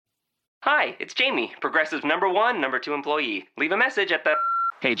Hi, it's Jamie, Progressive's #1, #2 employee. Leave a message at the...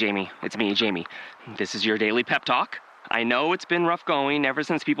 Hey, Jamie, it's me, Jamie. This is your daily pep talk. I know it's been rough going ever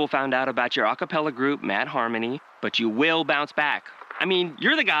since people found out about your a cappella group, Mad Harmony, but you will bounce back. I mean,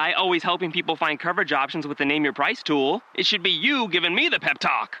 you're the guy always helping people find coverage options with the Name Your Price tool. It should be you giving me the pep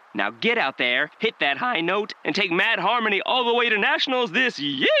talk. Now get out there, hit that high note, and take Mad Harmony all the way to nationals this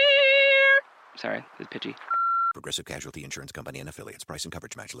year! Sorry, it's pitchy. Progressive Casualty Insurance Company and Affiliates. Price and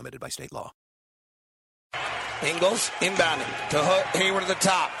coverage match limited by state law. Ingles inbounding to Hayward at the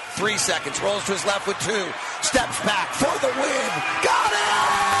top. 3 seconds. Rolls to his left with 2. Steps back for the win. Got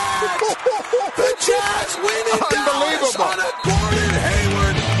it! The Jazz win in Dallas on a Gordon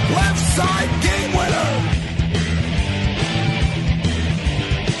Hayward left side game winner.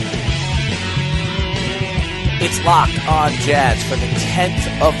 It's Locked on Jazz for the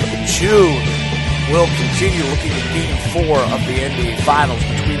 10th of June. We'll continue looking at Game 4 of the NBA Finals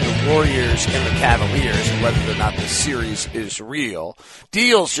between the Warriors and the Cavaliers and whether or not the series is real.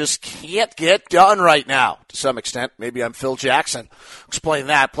 Deals just can't get done right now, to some extent. Maybe I'm Phil Jackson. Explain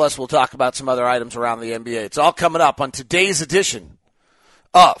that. Plus, we'll talk about some other items around the NBA. It's all coming up on today's edition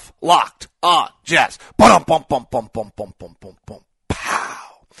of Locked on Jazz. Ba-dum-bum-bum-bum-bum-bum-bum-bum. Pow.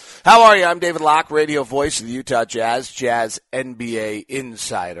 How are you? I'm David Locke, radio voice of the Utah Jazz, Jazz NBA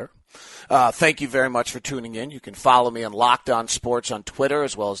insider. Thank you very much for tuning in. You can follow me on Locked On Sports on Twitter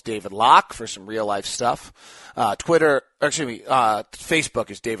as well as David Locke for some real-life stuff. Facebook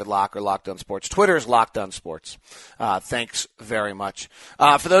is David Locke or Locked On Sports. Twitter is Locked On Sports. Thanks very much.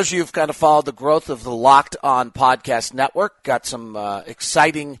 For those of you who've kind of followed the growth of the Locked On Podcast Network, got some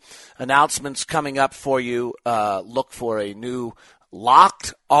exciting announcements coming up for you. Look for a new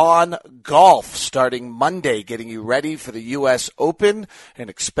Locked On Golf starting Monday, getting you ready for the U.S. Open and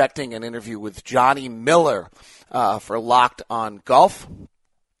expecting an interview with Johnny Miller for Locked On Golf,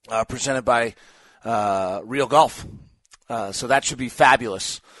 presented by Real Golf. So that should be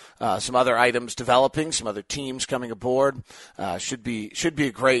fabulous. Some other items developing, some other teams coming aboard. Should be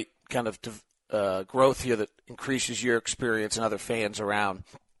a great kind of growth here that increases your experience and other fans around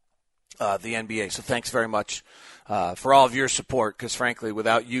the NBA. So thanks very much for all of your support, because frankly,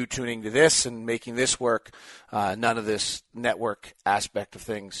 without you tuning to this and making this work, none of this network aspect of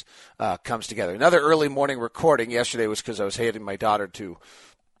things comes together. Another early morning recording yesterday was because I was heading my daughter to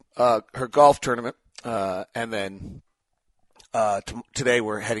her golf tournament, and then today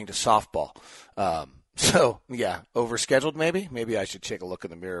we're heading to softball. So, yeah, overscheduled maybe? Maybe I should take a look in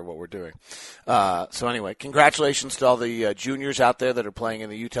the mirror at what we're doing. So anyway, congratulations to all the juniors out there that are playing in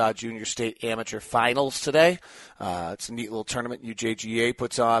the Utah Junior State Amateur Finals today. It's a neat little tournament UJGA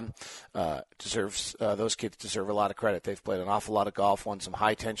puts on. Those kids deserve a lot of credit. They've played an awful lot of golf, won some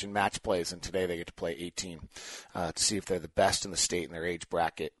high-tension match plays, and today they get to play 18 to see if they're the best in the state in their age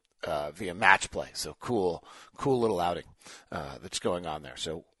bracket. Via match play. So cool little outing that's going on there.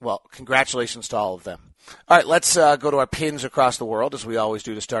 So, well, congratulations to all of them. All right, let's go to our pins across the world, as we always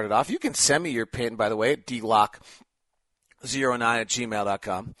do to start it off. You can send me your pin, by the way, at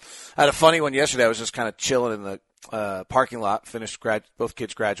dlock09@gmail.com. I had a funny one yesterday. I was just kind of chilling in the parking lot. Both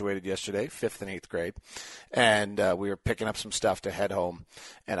kids graduated yesterday, 5th and 8th grade, and we were picking up some stuff to head home.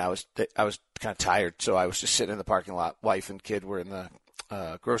 And I was kind of tired, so I was just sitting in the parking lot. Wife and kid were in the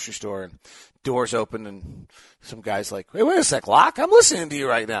grocery store, and doors open, and some guy's like, "Hey, wait a sec, Locke, I'm listening to you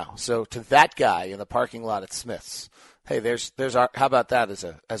right now." So to that guy in the parking lot at Smith's, hey, there's our, how about that as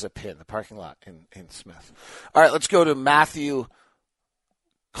a pin, the parking lot in Smith. All right, let's go to Matthew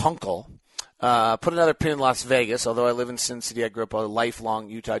Kunkel. Put another pin in Las Vegas. Although I live in Sin City, I grew up a lifelong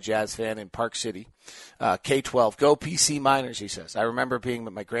Utah Jazz fan in Park City. K-12, go PC Miners, he says. I remember being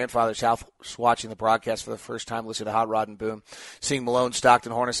at my grandfather's house watching the broadcast for the first time, listening to Hot Rod and Boone, seeing Malone,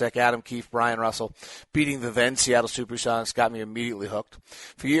 Stockton, Hornacek, Adam Keefe, Brian Russell, beating the then Seattle Supersonics got me immediately hooked.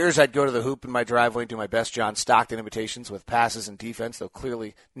 For years, I'd go to the hoop in my driveway and do my best John Stockton imitations with passes and defense, though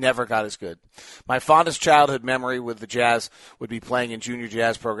clearly never got as good. My fondest childhood memory with the Jazz would be playing in junior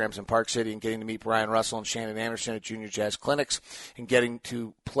jazz programs in Park City and getting to meet Brian Russell and Shannon Anderson at junior jazz clinics and getting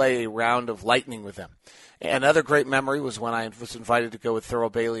to play a round of lightning with them. Another great memory was when I was invited to go with Thurl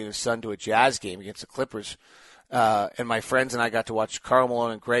Bailey and his son to a Jazz game against the Clippers. And my friends and I got to watch Karl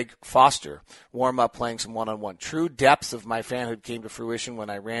Malone and Greg Foster warm up playing some one-on-one. True depth of my fanhood came to fruition when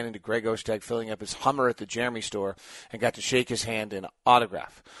I ran into Greg Ostertag filling up his Hummer at the Jeremy store and got to shake his hand and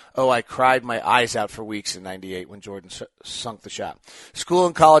autograph. Oh, I cried my eyes out for weeks in '98 when Jordan sunk the shot. School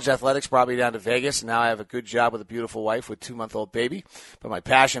and college athletics brought me down to Vegas, and now I have a good job with a beautiful wife with 2-month-old baby. But my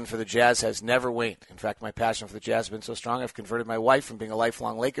passion for the Jazz has never waned. In fact, my passion for the Jazz has been so strong I've converted my wife from being a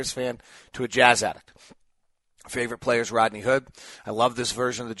lifelong Lakers fan to a Jazz addict. Favorite player is Rodney Hood. I love this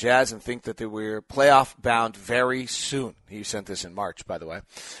version of the Jazz and think that they were playoff bound very soon. He sent this in March, by the way.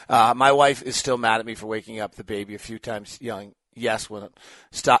 My wife is still mad at me for waking up the baby a few times, yelling yes when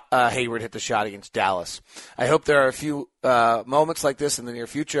Hayward hit the shot against Dallas. I hope there are a few moments like this in the near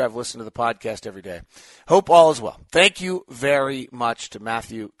future. I've listened to the podcast every day. Hope all is well. Thank you very much to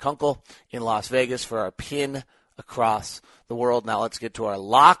Matthew Kunkel in Las Vegas for our pin across the world. Now let's get to our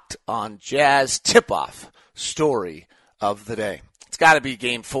Locked on Jazz tip-off story of the day. It's got to be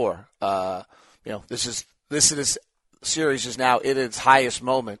Game 4. This series is now at its highest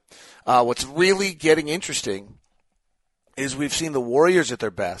moment. What's really getting interesting is we've seen the Warriors at their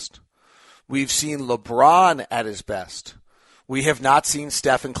best. We've seen LeBron at his best. We have not seen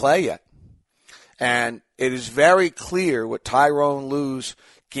Steph and Clay yet. And it is very clear what Tyronn Lue's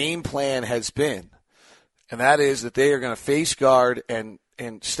game plan has been. And that is that they are going to face guard and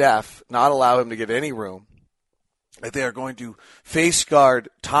Steph, not allow him to get any room. That they are going to face guard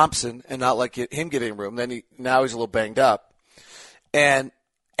Thompson and not let him get any room. Now he's a little banged up. And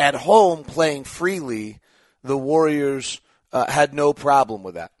at home, playing freely, the Warriors had no problem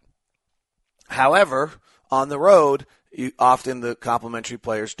with that. However, on the road, often the complementary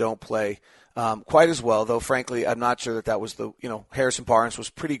players don't play quite as well, though, frankly, I'm not sure that was Harrison Barnes was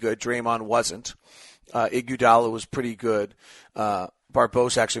pretty good. Draymond wasn't. Iguodala was pretty good.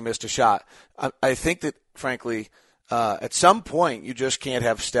 Barbosa actually missed a shot. I think that, frankly, at some point, you just can't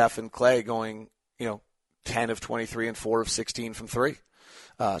have Steph and Clay going, 10 of 23 and 4 of 16 from 3.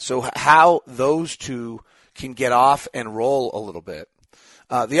 So how those two can get off and roll a little bit.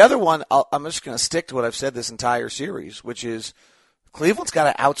 The other one, I'm just going to stick to what I've said this entire series, which is Cleveland's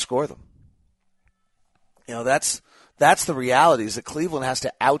got to outscore them. That's the reality, is that Cleveland has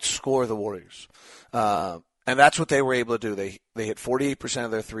to outscore the Warriors. And that's what they were able to do. They hit 48%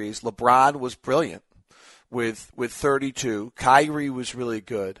 of their threes. LeBron was brilliant with 32. Kyrie was really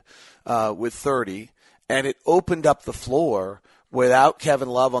good with 30. And it opened up the floor without Kevin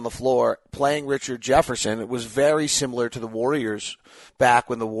Love on the floor playing Richard Jefferson. It was very similar to the Warriors back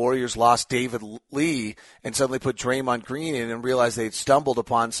when the Warriors lost David Lee and suddenly put Draymond Green in and realized they'd stumbled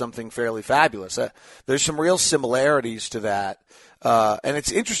upon something fairly fabulous. There's some real similarities to that. And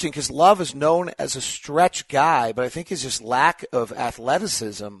it's interesting because Love is known as a stretch guy, but I think his just lack of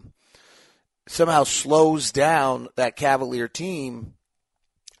athleticism somehow slows down that Cavalier team.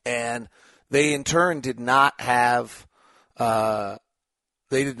 And they in turn did not have that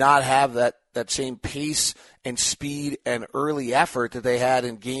same pace and speed and early effort that they had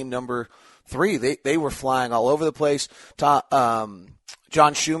in game number 3. They were flying all over the place.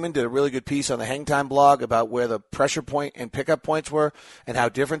 John Schumann did a really good piece on the Hang Time blog about where the pressure point and pickup points were and how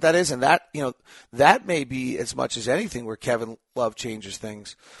different that is. And that may be as much as anything where Kevin Love changes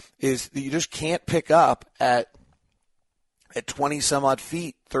things, is that you just can't pick up at 20 some odd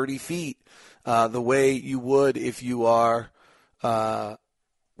feet, 30 feet, the way you would if you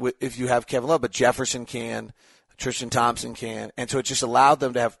have Kevin Love, but Jefferson can, Tristan Thompson can, and so it just allowed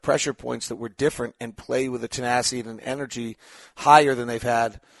them to have pressure points that were different and play with a tenacity and an energy higher than they've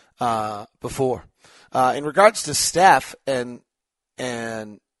had before. In regards to Steph and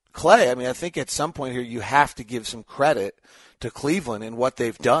Clay, I mean, I think at some point here you have to give some credit to Cleveland and what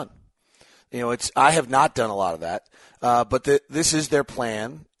they've done. I have not done a lot of that, but this is their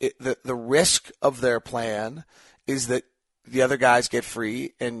plan. The risk of their plan is that the other guys get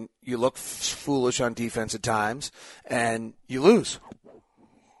free, and you look foolish on defense at times, and you lose.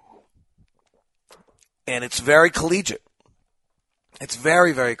 And it's very collegiate. It's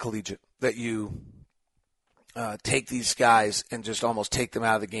very, very collegiate that you take these guys and just almost take them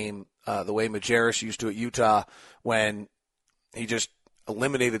out of the game the way Majerus used to at Utah when he just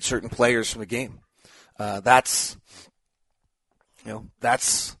eliminated certain players from the game. That's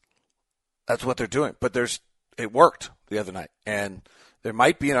what they're doing. But it worked the other night. And there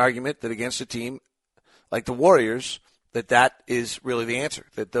might be an argument that against a team like the Warriors, that is really the answer,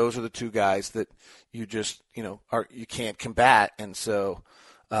 that those are the two guys that you just, you can't combat. And so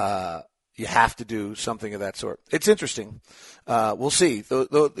you have to do something of that sort. It's interesting. We'll see.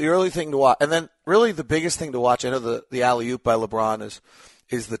 The early thing to watch, and then really the biggest thing to watch, I know the alley-oop by LeBron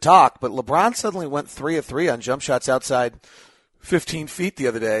is the talk, but LeBron suddenly went 3 of 3 on jump shots outside 15 feet the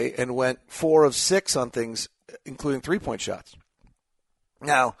other day and went 4 of 6 on things, including 3-point shots.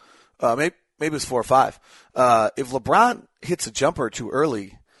 Now, maybe it's 4 or 5. If LeBron hits a jumper too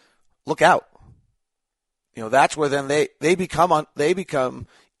early, look out. That's where then they become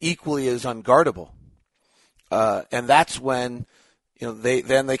equally as unguardable, and that's when they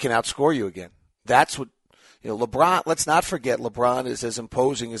can outscore you again. That's what LeBron, let's not forget LeBron is as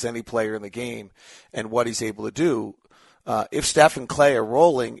imposing as any player in the game and what he's able to do. If Steph and Clay are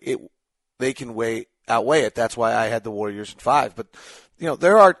rolling, they can outweigh it. That's why I had the Warriors in 5. But,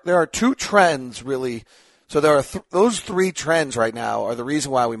 there are two trends really. So there are those three trends right now are the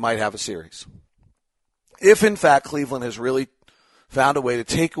reason why we might have a series. If, in fact, Cleveland has really found a way to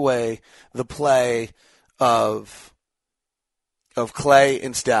take away the play of Clay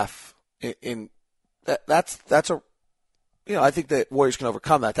and Steph, I think that Warriors can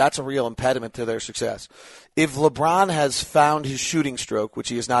overcome that. That's a real impediment to their success. If LeBron has found his shooting stroke, which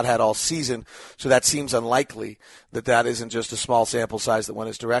he has not had all season, so that seems unlikely that isn't just a small sample size that went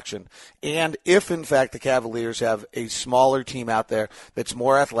his direction. And if, in fact, the Cavaliers have a smaller team out there that's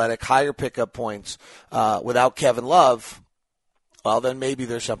more athletic, higher pickup points, without Kevin Love, well, then maybe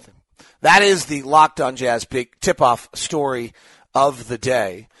there's something. That is the Locked On Jazz big tip-off story of the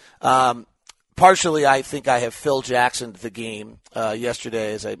day. Partially, I think I have Phil Jackson the game.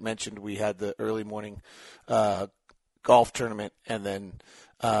 Yesterday, as I mentioned, we had the early morning golf tournament, and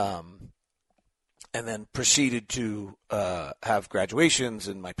then proceeded to have graduations,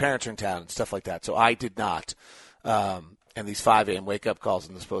 and my parents are in town and stuff like that. So I did not. And these 5 a.m. wake-up calls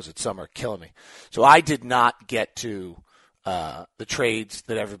in the supposed summer are killing me. So I did not get to the trades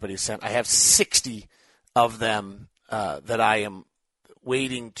that everybody sent. I have 60 of them that I am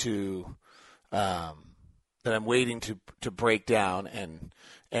waiting to break down and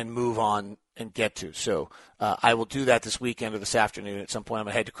move on and get to. So I will do that this weekend or this afternoon. At some point, I'm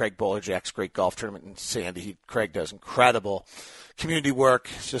going to head to Craig Bolerjack's great golf tournament in Sandy. Craig does incredible community work.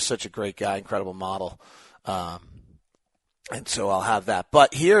 He's just such a great guy, incredible model. And so I'll have that.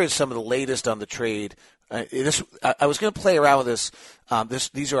 But here is some of the latest on the trade. I was going to play around with this.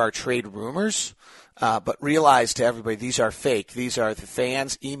 These are our trade rumors. But realize to everybody, these are fake. These are the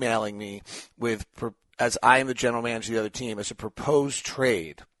fans emailing me as I am the general manager of the other team, as a proposed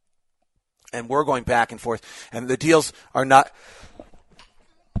trade. And we're going back and forth. And the deals are not,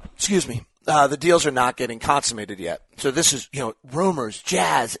 the deals are not getting consummated yet. So this is, rumors,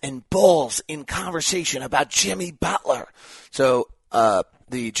 Jazz and Bulls in conversation about Jimmy Butler. So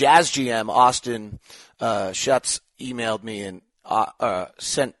the Jazz GM, Austin Schutz, emailed me and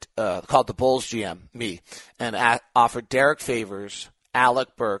called the Bulls GM, me, and offered Derek Favors,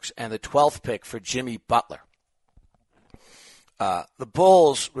 Alec Burks, and the 12th pick for Jimmy Butler. The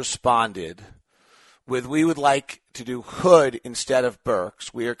Bulls responded with, we would like to do Hood instead of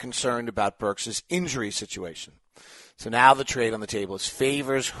Burks. We are concerned about Burks' injury situation. So now the trade on the table is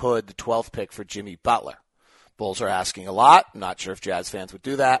Favors, Hood, the 12th pick for Jimmy Butler. Bulls are asking a lot. I'm not sure if Jazz fans would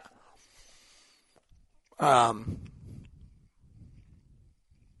do that. The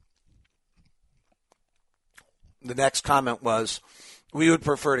next comment was, we would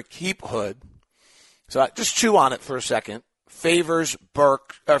prefer to keep Hood. So just chew on it for a second. Favors,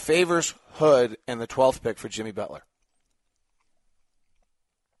 Hood, and the 12th pick for Jimmy Butler.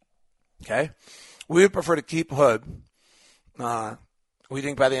 Okay? We would prefer to keep Hood. We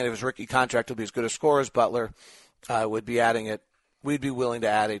think by the end of his rookie contract, he'll be as good a scorer as Butler. Would be adding it. We'd be willing to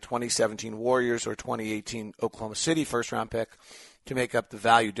add a 2017 Warriors or 2018 Oklahoma City first-round pick to make up the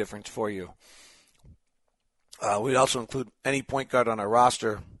value difference for you. We'd also include any point guard on our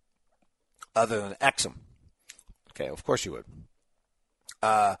roster other than Exum. Okay, of course you would.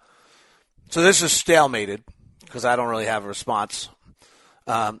 So this is stalemated because I don't really have a response.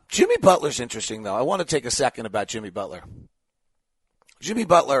 Jimmy Butler's interesting, though. I want to take a second about Jimmy Butler. Jimmy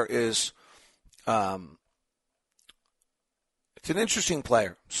Butler is it's an interesting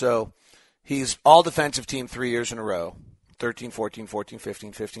player. So he's all defensive team 3 years in a row, 13, 14, 14,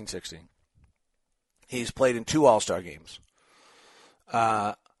 15, 15, 16. He's played in 2 All-Star games.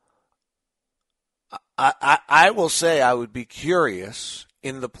 I will say I would be curious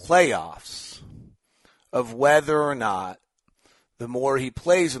in the playoffs of whether or not, the more he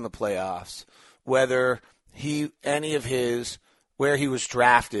plays in the playoffs, whether where he was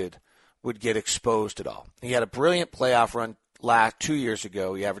drafted would get exposed at all. He had a brilliant playoff run 2 years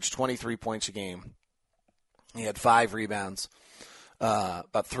ago. He averaged 23 points a game. He had 5 rebounds,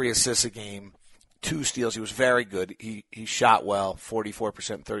 about 3 assists a game. 2 steals. He was very good. He shot well,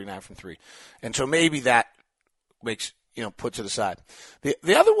 44%, 39 from 3. And so maybe that makes, puts it aside.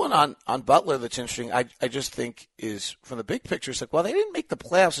 The other one on Butler that's interesting, I just think is from the big picture, it's like, well, they didn't make the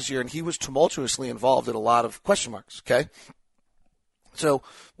playoffs this year, and he was tumultuously involved in a lot of question marks, okay? So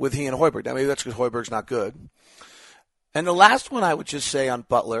with he and Hoiberg, now maybe that's because Hoiberg's not good. And the last one I would just say on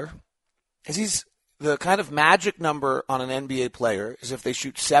Butler is he's the kind of magic number on an NBA player is if they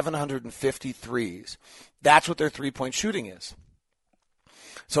shoot 750 threes. That's what their three-point shooting is.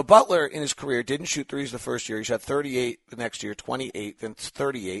 So Butler in his career didn't shoot threes the first year. He shot 38 the next year, 28, then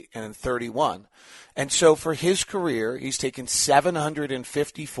 38, and then 31. And so for his career, he's taken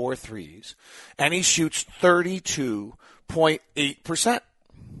 754 threes, and he shoots 32.8%.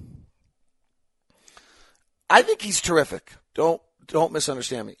 I think he's terrific. Don't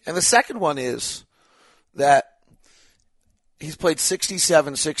misunderstand me. And the second one is that he's played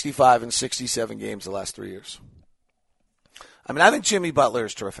 67, 65, and 67 games the last 3 years. I mean, I think Jimmy Butler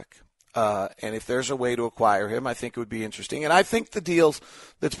is terrific. And if there's a way to acquire him, I think it would be interesting. And I think the deals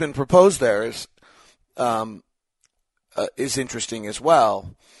that's been proposed there is interesting as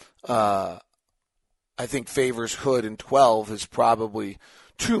well. I think Favors Hood in 12 is probably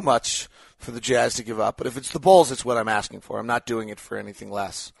too much for the Jazz to give up. But if it's the Bulls, it's what I'm asking for. I'm not doing it for anything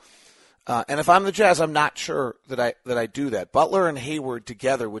less. And if I'm the Jazz, I'm not sure that I do that. Butler and Hayward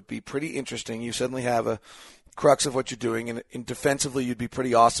together would be pretty interesting. You suddenly have a crux of what you're doing, and defensively you'd be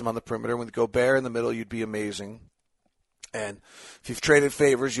pretty awesome on the perimeter. With Gobert in the middle, you'd be amazing. And if you've traded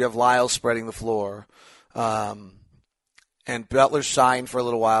Favors, you have Lyles spreading the floor. And Butler's signed for a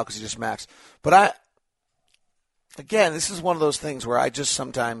little while because he just maxed. But again, this is one of those things where I just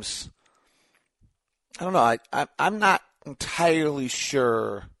sometimes, I don't know, I'm not entirely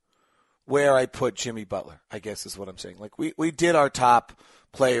sure where I put Jimmy Butler, I guess is what I'm saying. Like we did our top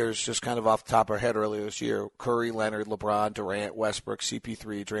players just kind of off the top of our head earlier this year. Curry, Leonard, LeBron, Durant, Westbrook,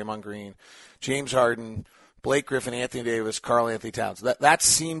 CP3, Draymond Green, James Harden, Blake Griffin, Anthony Davis, Karl Anthony Towns. That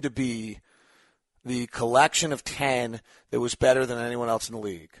seemed to be the collection of 10 that was better than anyone else in the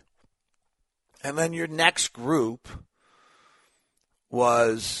league. And then your next group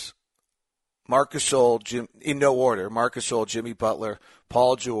was Marc Gasol, in no order, Marc Gasol, Jimmy Butler,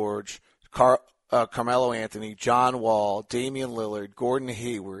 Paul George, Carmelo Anthony, John Wall, Damian Lillard, Gordon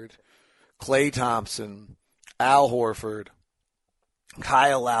Hayward, Klay Thompson, Al Horford,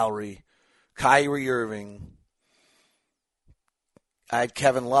 Kyle Lowry, Kyrie Irving. I had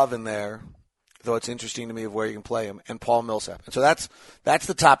Kevin Love in there, though it's interesting to me of where you can play him, and Paul Millsap. And so that's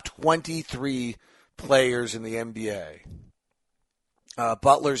the top 23 players in the NBA.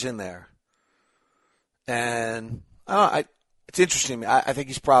 Butler's in there. And I don't know, it's interesting to me. I think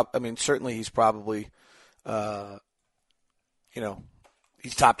certainly he's probably,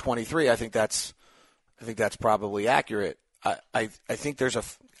 he's top 23. I think that's probably accurate. I think there's a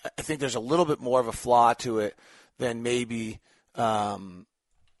little bit more of a flaw to it than maybe than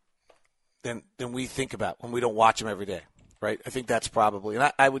we think about when we don't watch him every day, right? I think that's probably, and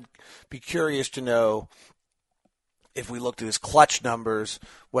I would be curious to know if we looked at his clutch numbers,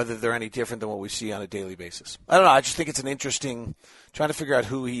 whether they're any different than what we see on a daily basis. I don't know. I just think it's an interesting, trying to figure out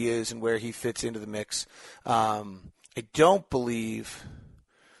who he is and where he fits into the mix. I don't believe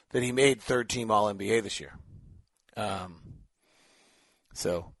that he made third-team All-NBA this year. And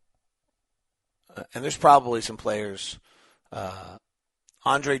there's probably some players.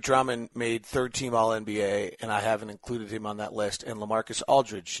 Andre Drummond made third-team All-NBA, and I haven't included him on that list. And LaMarcus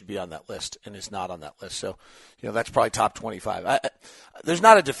Aldridge should be on that list and is not on that list. So, that's probably top 25. There's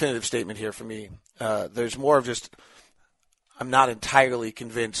not a definitive statement here for me. There's more of just I'm not entirely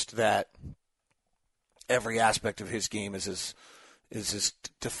convinced that every aspect of his game is as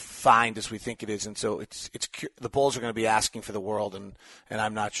defined as we think it is. And so it's the Bulls are going to be asking for the world, and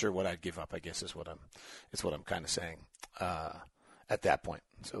I'm not sure what I'd give up, I guess is what I'm kind of saying. At that point.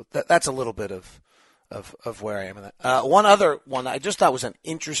 So that's a little bit of where I am in that. One other one I just thought was an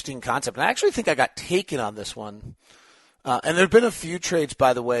interesting concept, and I actually think I got taken on this one. And there have been a few trades,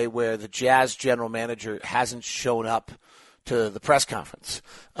 by the way, where the Jazz general manager hasn't shown up to the press conference.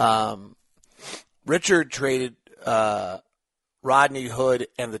 Richard traded Rodney Hood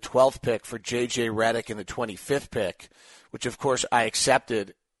and the 12th pick for J.J. Redick and the 25th pick, which, of course, I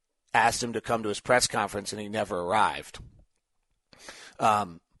accepted, asked him to come to his press conference, and he never arrived.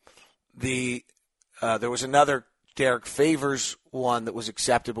 There was another Derek Favors one that was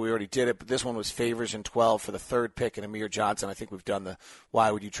accepted, but we already did it. But this one was Favors in 12 for the 3rd pick, and Amir Johnson. I think we've done the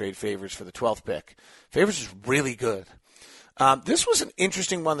why would you trade Favors for the 12th pick. Favors is really good. This was an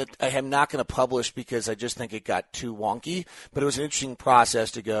interesting one that I am not going to publish because I just think it got too wonky, but it was an interesting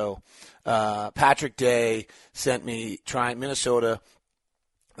process to go. Patrick Day sent me Minnesota.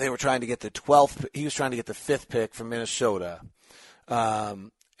 They were trying to get the 12th. He was trying to get the 5th pick from Minnesota.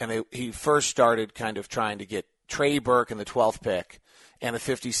 He first started kind of trying to get Trey Burke in the 12th pick and the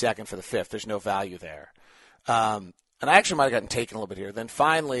 52nd for the 5th. There's no value there. And I actually might have gotten taken a little bit here. Then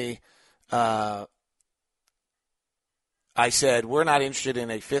finally, I said, we're not interested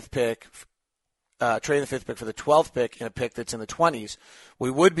in a 5th pick trading the 5th pick for the 12th pick in a pick that's in the 20s, we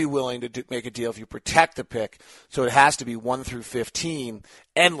would be willing to make a deal if you protect the pick. So it has to be 1 through 15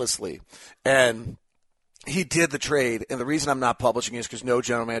 endlessly. And he did the trade, and the reason I'm not publishing is because no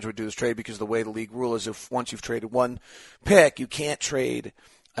general manager would do this trade, because the way the league rule is, if once you've traded one pick, you can't trade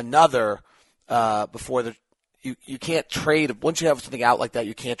another before the you can't trade. Once you have something out like that,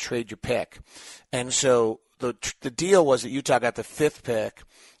 you can't trade your pick. And so the deal was that Utah got the 5th pick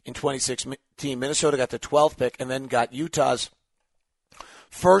in 2016, Minnesota got the 12th pick, and then got Utah's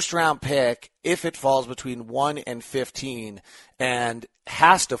first-round pick if it falls between 1 and 15, and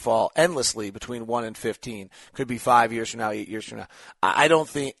has to fall endlessly between 1 and 15. Could be 5 years from now, 8 years from now. I don't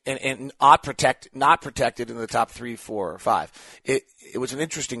think, and not protected in the top 3, 4, or 5. It was an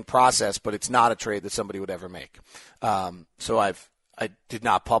interesting process, but it's not a trade that somebody would ever make. So I did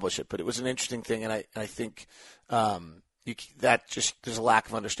not publish it, but it was an interesting thing, and I think there's a lack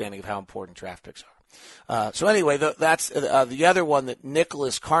of understanding of how important draft picks are. So anyway, that's the other one, that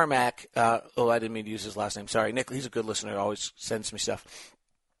Nicholas Carmack. I didn't mean to use his last name. Sorry, Nick. He's a good listener. Always sends me stuff.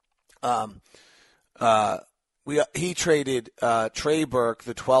 He traded Trey Burke,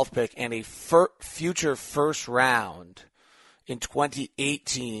 the 12th pick, and a future first round in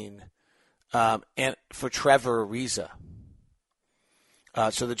 2018, and for Trevor Ariza.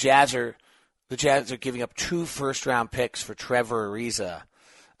 So the Jazz are giving up 2 first-round picks for Trevor Ariza.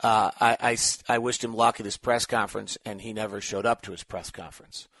 I wished him luck at his press conference, and he never showed up to his press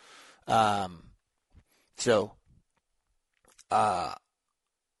conference. So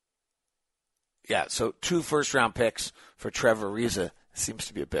 2 first-round picks for Trevor Ariza seems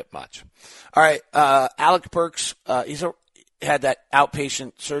to be a bit much. All right, Alec Burks, had that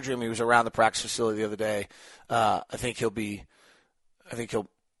outpatient surgery. He was around the practice facility the other day. I think he'll be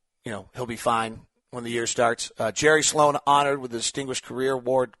fine when the year starts. Jerry Sloan honored with the Distinguished Career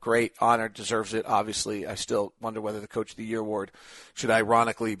Award. Great honor, deserves it, obviously. I still wonder whether the Coach of the Year award should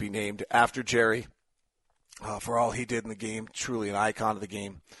ironically be named after Jerry for all he did in the game. Truly an icon of the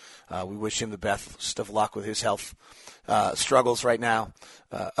game. We wish him the best of luck with his health struggles right now.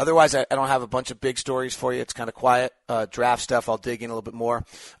 Otherwise, I don't have a bunch of big stories for you. It's kind of quiet. Draft stuff, I'll dig in a little bit more.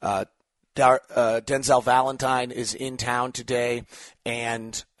 Denzel Valentine is in town today,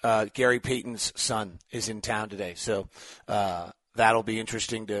 and Gary Payton's son is in town today. So that'll be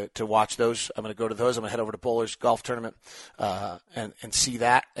interesting to watch those. I'm going to go to those. I'm going to head over to Bowler's Golf Tournament and see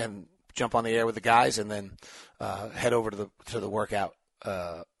that, and jump on the air with the guys, and then head over to the workout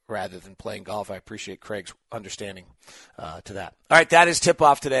rather than playing golf. I appreciate Craig's understanding to that. All right, that is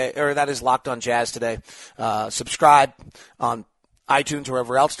tip-off today, or that is Locked on Jazz today. Subscribe on iTunes or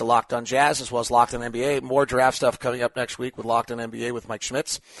wherever else to Locked on Jazz, as well as Locked on NBA. More draft stuff coming up next week with Locked on NBA with Mike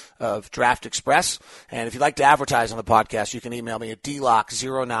Schmitz of Draft Express. And if you'd like to advertise on the podcast, you can email me at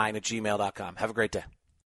dlock09@gmail.com. Have a great day.